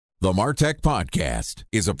The MarTech Podcast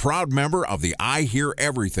is a proud member of the I Hear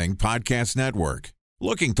Everything Podcast Network.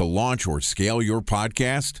 Looking to launch or scale your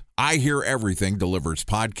podcast? I Hear Everything delivers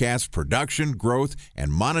podcast production, growth,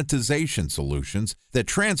 and monetization solutions that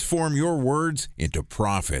transform your words into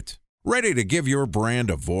profit. Ready to give your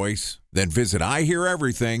brand a voice? Then visit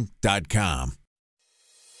iheareverything.com.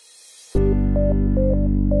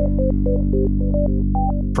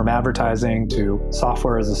 From advertising to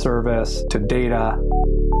software as a service to data.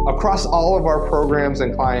 Across all of our programs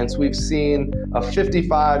and clients, we've seen a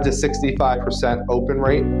 55 to 65% open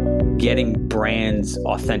rate. Getting brands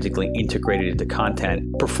authentically integrated into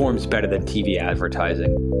content performs better than TV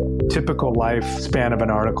advertising. Typical lifespan of an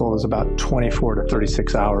article is about 24 to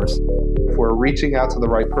 36 hours. If we're reaching out to the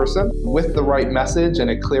right person with the right message and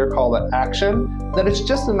a clear call to action, then it's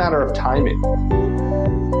just a matter of timing.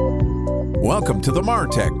 Welcome to the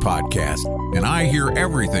MarTech Podcast, an I Hear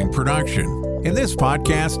Everything production. In this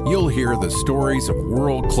podcast, you'll hear the stories of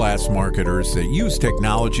world-class marketers that use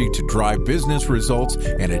technology to drive business results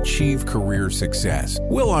and achieve career success.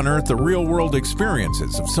 We'll unearth the real-world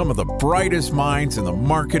experiences of some of the brightest minds in the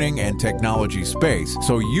marketing and technology space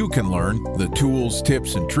so you can learn the tools,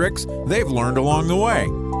 tips, and tricks they've learned along the way.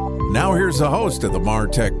 Now here's the host of the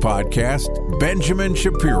MarTech Podcast, Benjamin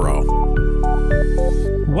Shapiro.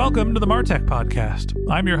 Welcome to the MarTech Podcast.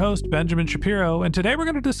 I'm your host, Benjamin Shapiro, and today we're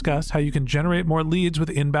going to discuss how you can generate more leads with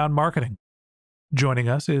inbound marketing. Joining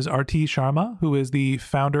us is Arti Sharma, who is the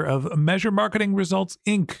founder of Measure Marketing Results,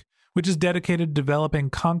 Inc., which is dedicated to developing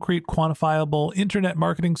concrete, quantifiable internet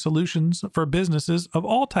marketing solutions for businesses of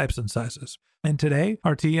all types and sizes. And today,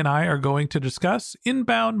 Arti and I are going to discuss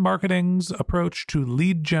inbound marketing's approach to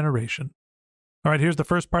lead generation. All right, here's the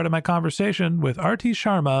first part of my conversation with Arti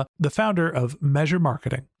Sharma, the founder of Measure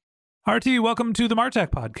Marketing. Arti, welcome to the MarTech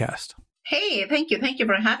Podcast. Hey, thank you. Thank you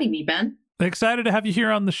for having me, Ben. Excited to have you here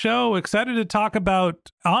on the show. Excited to talk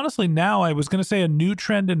about, honestly, now I was going to say a new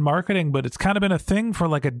trend in marketing, but it's kind of been a thing for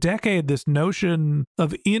like a decade, this notion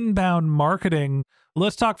of inbound marketing.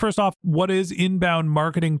 Let's talk first off, what is inbound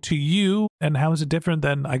marketing to you and how is it different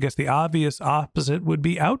than, I guess, the obvious opposite would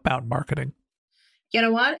be outbound marketing? You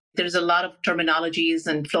know what? There's a lot of terminologies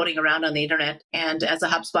and floating around on the internet. And as a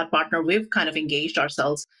HubSpot partner, we've kind of engaged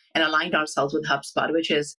ourselves and aligned ourselves with HubSpot, which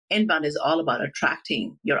is inbound is all about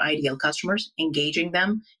attracting your ideal customers, engaging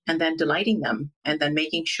them, and then delighting them, and then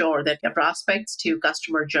making sure that your prospects to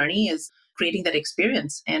customer journey is creating that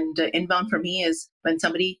experience. And inbound for me is when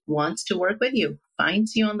somebody wants to work with you,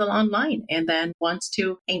 finds you on the online, and then wants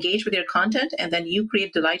to engage with your content, and then you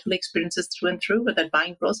create delightful experiences through and through with that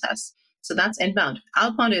buying process. So that's inbound.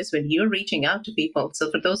 Outbound is when you're reaching out to people.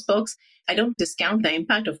 So for those folks, I don't discount the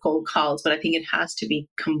impact of cold calls, but I think it has to be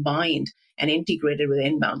combined and integrated with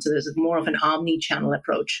inbound. So there's more of an omni-channel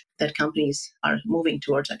approach that companies are moving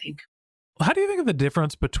towards, I think. How do you think of the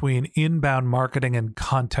difference between inbound marketing and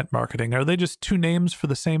content marketing? Are they just two names for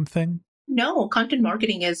the same thing? No, content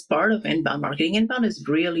marketing is part of inbound marketing. Inbound is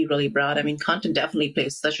really, really broad. I mean, content definitely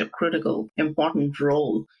plays such a critical, important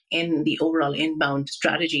role in the overall inbound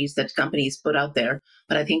strategies that companies put out there.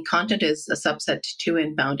 But I think content is a subset to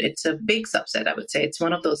inbound. It's a big subset, I would say. It's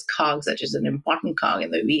one of those cogs that is an important cog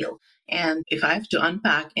in the wheel. And if I have to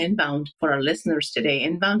unpack inbound for our listeners today,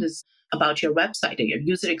 inbound is about your website or your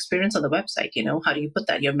user experience on the website. You know, how do you put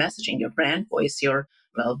that? Your messaging, your brand voice,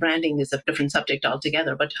 branding is a different subject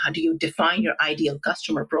altogether, but how do you define your ideal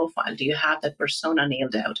customer profile? Do you have that persona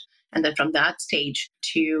nailed out? And then from that stage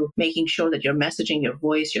to making sure that your messaging, your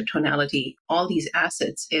voice, your tonality, all these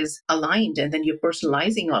assets is aligned. And then you're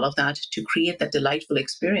personalizing all of that to create that delightful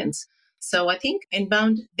experience. So I think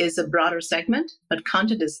inbound is a broader segment, but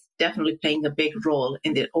content is definitely playing a big role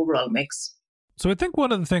in the overall mix. So I think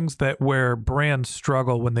one of the things that where brands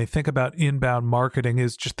struggle when they think about inbound marketing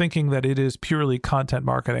is just thinking that it is purely content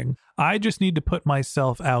marketing. I just need to put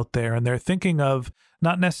myself out there, and they're thinking of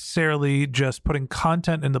not necessarily just putting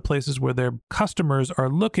content in the places where their customers are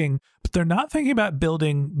looking, but they're not thinking about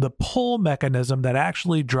building the pull mechanism that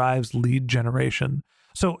actually drives lead generation.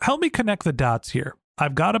 So help me connect the dots here.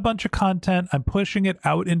 I've got a bunch of content. I'm pushing it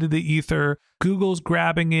out into the ether. Google's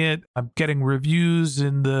grabbing it. I'm getting reviews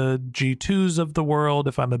in the G2s of the world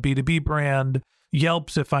if I'm a B2B brand,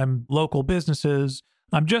 Yelps if I'm local businesses.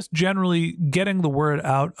 I'm just generally getting the word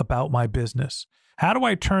out about my business. How do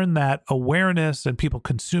I turn that awareness and people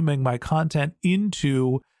consuming my content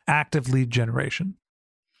into active lead generation?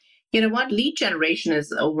 You know what? Lead generation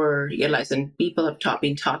is overutilized, and people have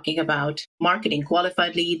been talking about marketing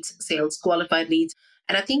qualified leads, sales qualified leads.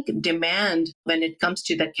 And I think demand, when it comes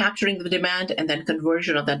to the capturing of the demand and then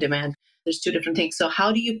conversion of that demand, there's two different things. So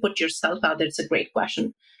how do you put yourself out there? It's a great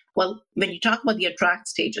question. Well, when you talk about the attract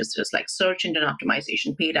stages, there's like search engine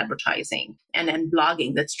optimization, paid advertising, and then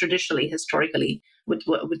blogging. That's traditionally, historically, what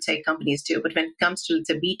would say companies do. But when it comes to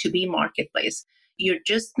the B2B marketplace, you're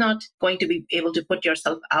just not going to be able to put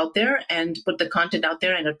yourself out there and put the content out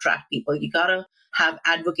there and attract people. You got to have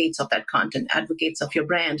advocates of that content, advocates of your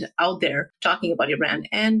brand out there talking about your brand.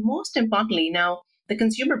 And most importantly, now the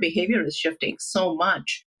consumer behavior is shifting so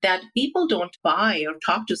much that people don't buy or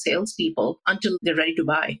talk to salespeople until they're ready to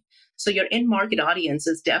buy. So your in-market audience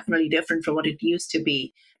is definitely different from what it used to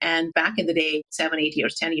be. And back in the day, 7, 8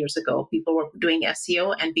 years, 10 years ago, people were doing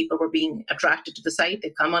SEO and people were being attracted to the site.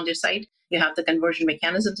 They come on their site, you have the conversion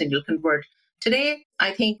mechanisms and you'll convert. Today,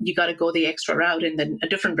 I think you got to go the extra route, and then a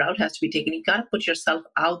different route has to be taken. You got to put yourself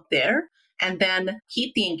out there and then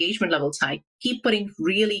keep the engagement levels high. Keep putting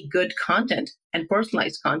really good content and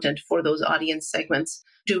personalized content for those audience segments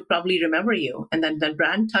to probably remember you. And then the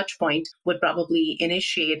brand touch point would probably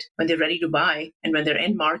initiate when they're ready to buy, and when they're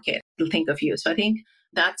in market, they'll think of you. So I think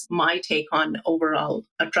that's my take on overall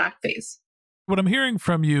attract phase. What I'm hearing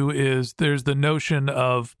from you is there's the notion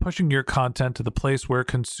of pushing your content to the place where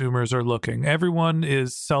consumers are looking. Everyone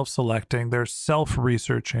is self-selecting, they're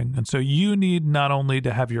self-researching. And so you need not only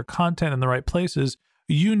to have your content in the right places,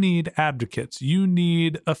 you need advocates, you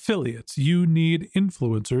need affiliates, you need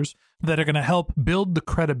influencers that are going to help build the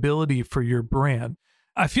credibility for your brand.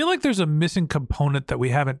 I feel like there's a missing component that we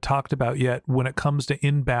haven't talked about yet when it comes to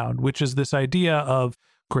inbound, which is this idea of,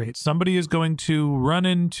 great, somebody is going to run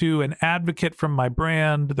into an advocate from my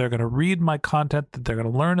brand, they're going to read my content, they're going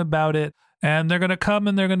to learn about it, and they're going to come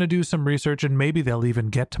and they're going to do some research, and maybe they'll even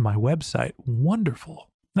get to my website. Wonderful.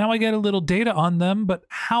 Now I get a little data on them, but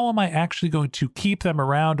how am I actually going to keep them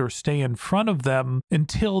around or stay in front of them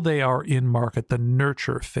until they are in market, the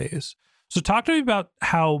nurture phase? So talk to me about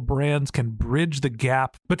how brands can bridge the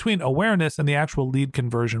gap between awareness and the actual lead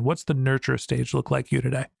conversion. What's the nurture stage look like you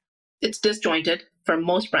today? It's disjointed for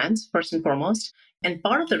most brands, first and foremost. And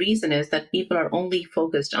part of the reason is that people are only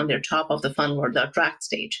focused on their top of the funnel or the attract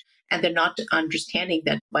stage. And they're not understanding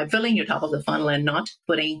that by filling your top of the funnel and not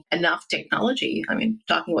putting enough technology, I mean,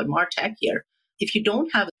 talking about MarTech here, if you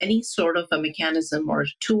don't have any sort of a mechanism or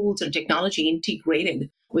tools and technology integrated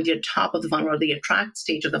with your top of the funnel or the attract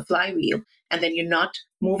stage of the flywheel, and then you're not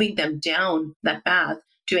moving them down that path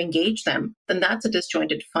to engage them, then that's a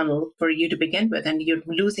disjointed funnel for you to begin with, and you're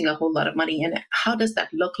losing a whole lot of money. And how does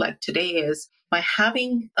that look like today is by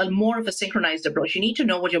having a more of a synchronized approach. You need to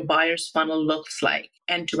know what your buyer's funnel looks like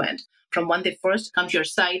end to end, from when they first come to your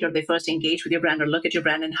site or they first engage with your brand or look at your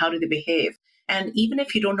brand, and how do they behave. And even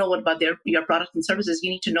if you don't know what about your product and services, you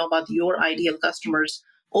need to know about your ideal customers'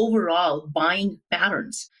 overall buying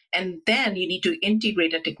patterns. And then you need to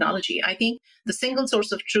integrate a technology. I think the single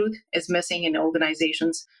source of truth is missing in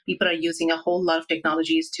organizations. People are using a whole lot of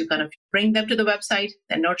technologies to kind of bring them to the website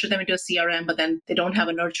and nurture them into a CRM, but then they don't have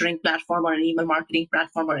a nurturing platform or an email marketing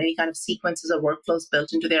platform or any kind of sequences or workflows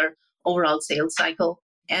built into their overall sales cycle.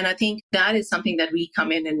 And I think that is something that we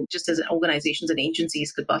come in and just as organizations and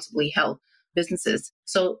agencies could possibly help businesses.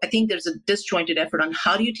 So I think there's a disjointed effort on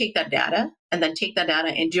how do you take that data and then take that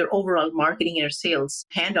data into your overall marketing and your sales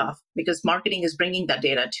handoff, because marketing is bringing that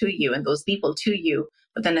data to you and those people to you,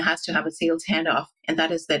 but then it has to have a sales handoff. And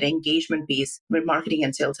that is that engagement piece where marketing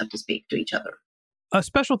and sales have to speak to each other. A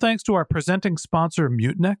special thanks to our presenting sponsor,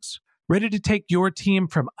 Mutinex. Ready to take your team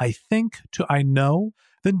from I think to I know?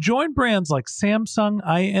 Then join brands like Samsung,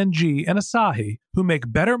 ING, and Asahi who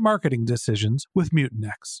make better marketing decisions with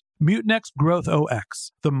Mutinex. Mutinex Growth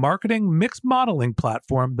OX, the marketing mix modeling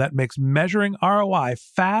platform that makes measuring ROI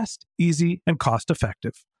fast, easy, and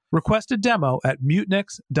cost-effective. Request a demo at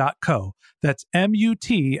mutinex.co. That's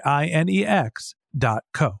MUTINEX.co.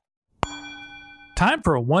 Time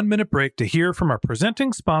for a 1-minute break to hear from our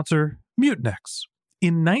presenting sponsor, Mutinex.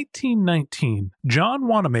 In 1919, John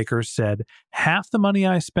Wanamaker said, "Half the money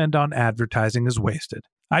I spend on advertising is wasted.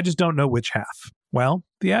 I just don't know which half." Well,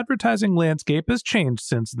 the advertising landscape has changed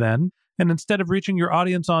since then, and instead of reaching your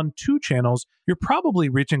audience on 2 channels, you're probably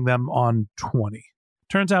reaching them on 20.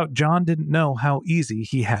 Turns out John didn't know how easy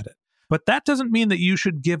he had it. But that doesn't mean that you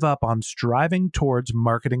should give up on striving towards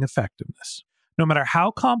marketing effectiveness. No matter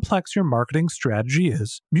how complex your marketing strategy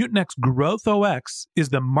is, Mutinex Growth OX is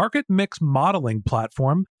the market mix modeling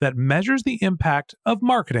platform that measures the impact of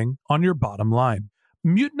marketing on your bottom line.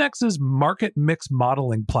 Mutinex's market mix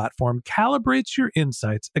modeling platform calibrates your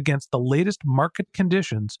insights against the latest market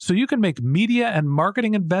conditions so you can make media and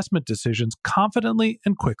marketing investment decisions confidently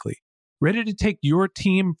and quickly. Ready to take your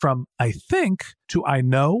team from I think to I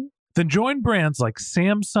know? Then join brands like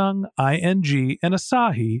Samsung, ING, and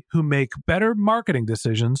Asahi who make better marketing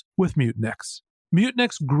decisions with Mutinex.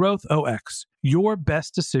 Mutinex Growth OX. Your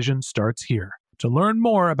best decision starts here. To learn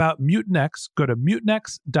more about Mutinex, go to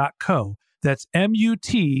mutinex.co. That's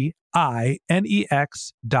MUTINEX.co.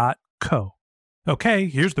 Okay,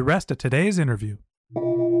 here's the rest of today's interview.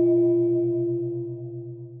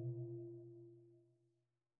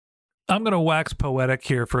 I'm going to wax poetic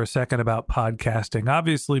here for a second about podcasting,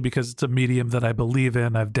 obviously because it's a medium that I believe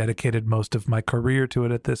in. I've dedicated most of my career to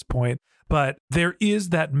it at this point. But there is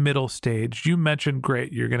that middle stage. You mentioned,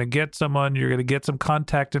 great, you're going to get someone, you're going to get some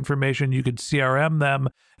contact information, you can CRM them,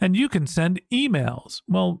 and you can send emails.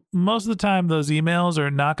 Well, most of the time, those emails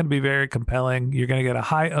are not going to be very compelling. You're going to get a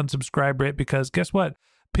high unsubscribe rate because guess what?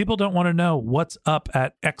 People don't want to know what's up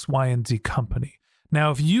at X, Y, and Z company.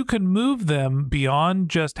 Now, if you can move them beyond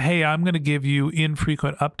just, hey, I'm going to give you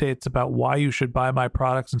infrequent updates about why you should buy my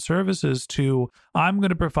products and services, to I'm going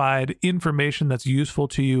to provide information that's useful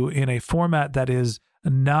to you in a format that is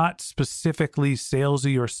not specifically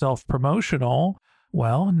salesy or self-promotional,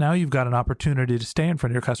 well, now you've got an opportunity to stay in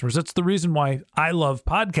front of your customers. That's the reason why I love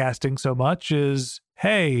podcasting so much is,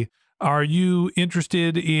 hey, are you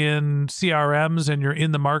interested in CRMs and you're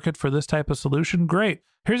in the market for this type of solution? Great.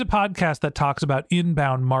 Here's a podcast that talks about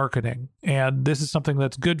inbound marketing, and this is something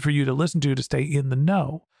that's good for you to listen to stay in the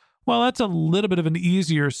know. Well, that's a little bit of an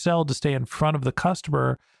easier sell to stay in front of the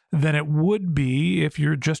customer than it would be if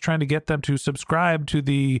you're just trying to get them to subscribe to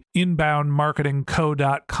the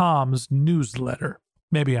inboundmarketingco.com's newsletter.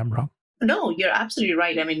 Maybe I'm wrong. No, you're absolutely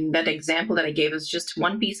right. I mean, that example that I gave is just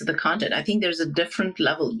one piece of the content. I think there's a different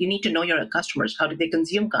level. You need to know your customers. How do they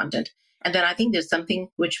consume content? And then I think there's something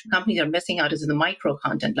which companies are missing out is in the micro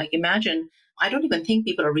content. Like imagine, I don't even think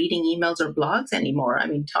people are reading emails or blogs anymore. I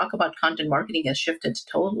mean, talk about content marketing has shifted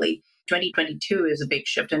totally. 2022 is a big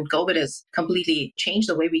shift, and COVID has completely changed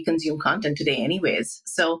the way we consume content today anyways.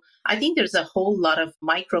 So I think there's a whole lot of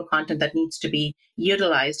micro content that needs to be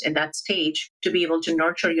utilized in that stage to be able to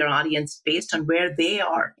nurture your audience based on where they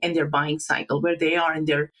are in their buying cycle, where they are in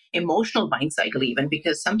their emotional buying cycle even,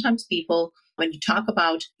 because sometimes people, when you talk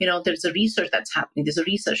about, there's a research that's happening, there's a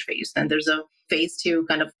research phase, then there's a phase to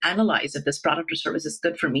kind of analyze if this product or service is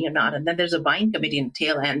good for me or not. And then there's a buying committee in the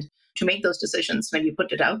tail end to make those decisions. When you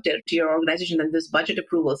put it out there to your organization, then there's budget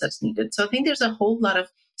approvals that's needed. So I think there's a whole lot of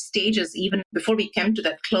stages, even before we came to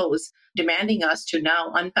that close, demanding us to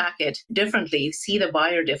now unpack it differently, see the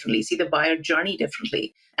buyer differently, see the buyer journey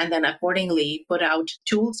differently, and then accordingly put out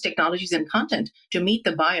tools, technologies, and content to meet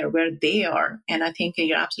the buyer where they are. And I think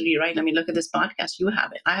you're absolutely right. I mean, look at this podcast. You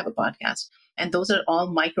have it. I have a podcast. And those are all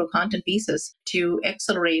micro content pieces to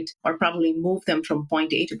accelerate or probably move them from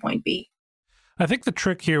point A to point B. I think the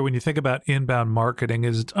trick here when you think about inbound marketing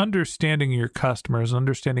is it's understanding your customers,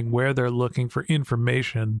 understanding where they're looking for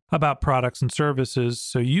information about products and services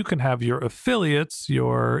so you can have your affiliates,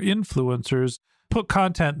 your influencers, put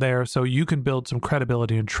content there so you can build some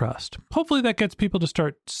credibility and trust. Hopefully that gets people to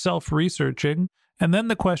start self-researching. And then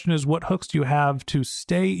the question is, what hooks do you have to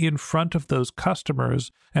stay in front of those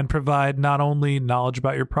customers and provide not only knowledge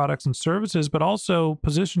about your products and services, but also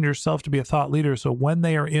position yourself to be a thought leader so when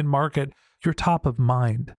they are in market, you're top of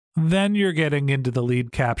mind. Then you're getting into the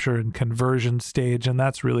lead capture and conversion stage, and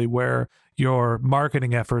that's really where your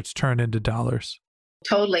marketing efforts turn into dollars.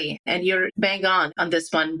 Totally. And you're bang on this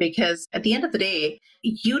one, because at the end of the day,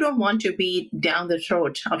 you don't want to be down the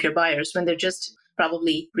throat of your buyers when they're just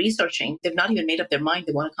probably researching. They've not even made up their mind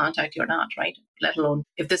they want to contact you or not, right? Let alone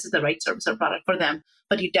if this is the right service or product for them.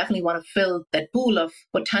 But you definitely want to fill that pool of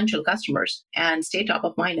potential customers and stay top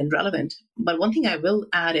of mind and relevant. But one thing I will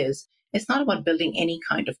add is, it's not about building any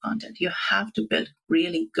kind of content. You have to build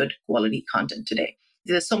really good quality content today.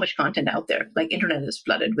 There's so much content out there. Like internet is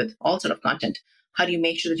flooded with all sort of content. How do you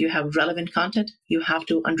make sure that you have relevant content? You have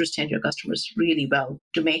to understand your customers really well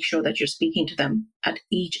to make sure that you're speaking to them at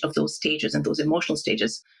each of those stages and those emotional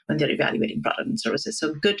stages when they're evaluating product and services.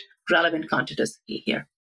 So good, relevant content is the key here.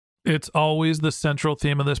 It's always the central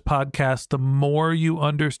theme of this podcast. The more you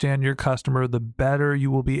understand your customer, the better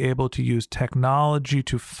you will be able to use technology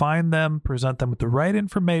to find them, present them with the right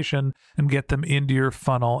information, and get them into your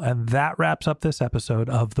funnel. And that wraps up this episode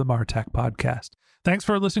of the MarTech Podcast. Thanks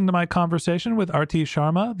for listening to my conversation with Arti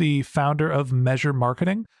Sharma, the founder of Measure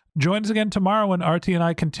Marketing. Join us again tomorrow when Arti and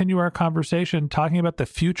I continue our conversation talking about the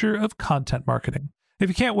future of content marketing. If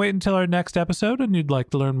you can't wait until our next episode and you'd like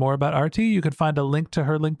to learn more about Arti, you can find a link to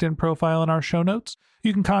her LinkedIn profile in our show notes.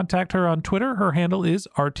 You can contact her on Twitter. Her handle is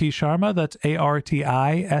Arti Sharma. That's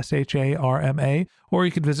ARTISHARMA. Or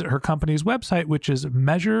you can visit her company's website, which is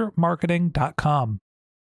measuremarketing.com.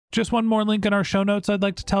 Just one more link in our show notes I'd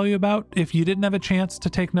like to tell you about. If you didn't have a chance to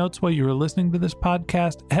take notes while you were listening to this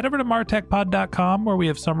podcast, head over to martechpod.com where we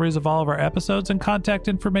have summaries of all of our episodes and contact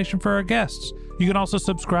information for our guests. You can also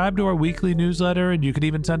subscribe to our weekly newsletter, and you can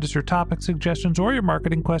even send us your topic suggestions or your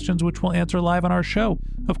marketing questions, which we'll answer live on our show.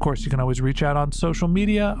 Of course, you can always reach out on social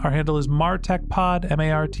media. Our handle is martechpod,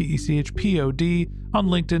 MARTECHPOD, on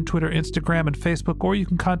LinkedIn, Twitter, Instagram, and Facebook, or you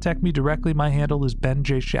can contact me directly. My handle is Ben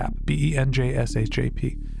J. Shap,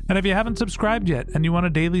 BenJSHAP. And if you haven't subscribed yet and you want a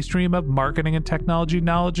daily stream of marketing and technology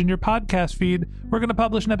knowledge in your podcast feed, we're going to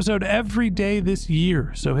publish an episode every day this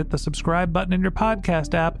year. So hit the subscribe button in your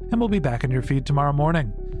podcast app, and we'll be back in your feed tomorrow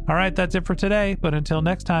morning. All right, that's it for today. But until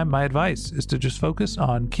next time, my advice is to just focus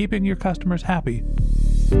on keeping your customers happy.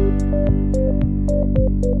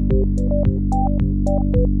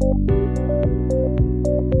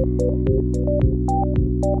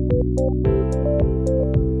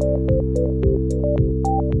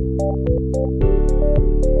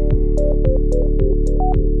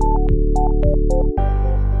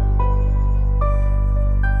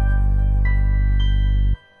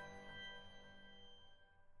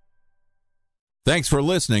 Thanks for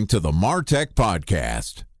listening to the MarTech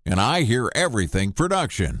Podcast, and I Hear Everything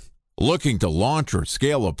production. Looking to launch or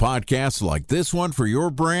scale a podcast like this one for your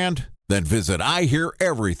brand? Then visit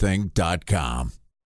iheareverything.com.